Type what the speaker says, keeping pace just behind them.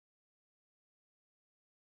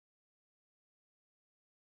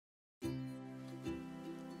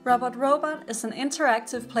Robot Robot is an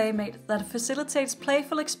interactive playmate that facilitates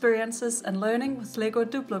playful experiences and learning with LEGO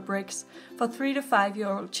Duplo bricks for 3 to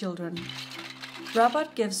 5-year-old children.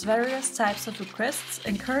 Robot gives various types of requests,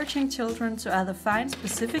 encouraging children to either find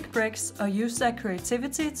specific bricks or use their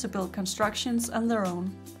creativity to build constructions on their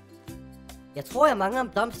own. Jeg tror, jeg mangler en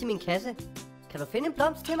blomst i min kasse. Kan du finde en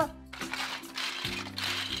blomst til mig?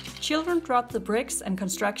 Children drop the bricks and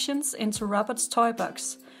constructions into Robot's toy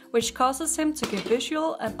box, which causes him to give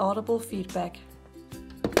visual and audible feedback.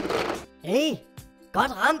 Hey,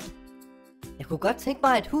 godt ramt! Jeg kunne godt tænke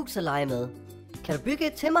mig et hus at lege med. Kan du bygge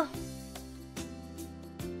et til mig?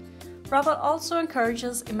 Robot also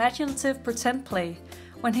encourages imaginative pretend play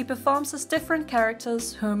when he performs as different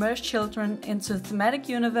characters who immerse children into thematic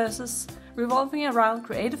universes revolving around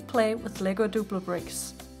creative play with LEGO Duplo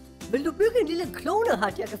bricks. Vil du bygge en lille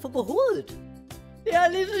klonehat, jeg kan få på hovedet? Det er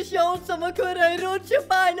lige så sjovt som at køre i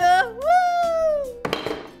rutsjebane! Woo!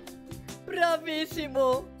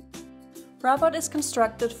 Bravissimo! Robot is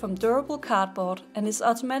constructed from durable cardboard and is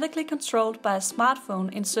automatically controlled by a smartphone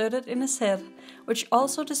inserted in his head, which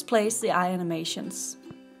also displays the eye animations.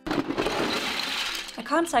 A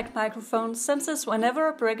contact microphone senses whenever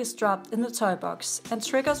a brick is dropped in the toy box and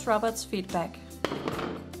triggers Robot's feedback.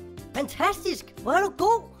 Fantastisk! Hvor er du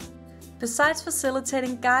god! Besides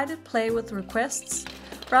facilitating guided play with requests,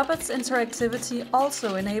 Robot's interactivity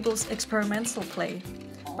also enables experimental play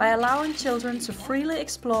by allowing children to freely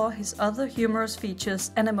explore his other humorous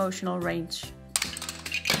features and emotional range.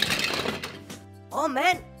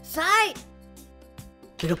 Mand! Sej!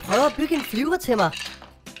 Vil du prøve at bygge en flyver til mig?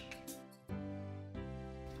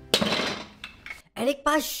 Er det ikke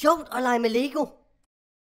bare sjovt at lege med Lego?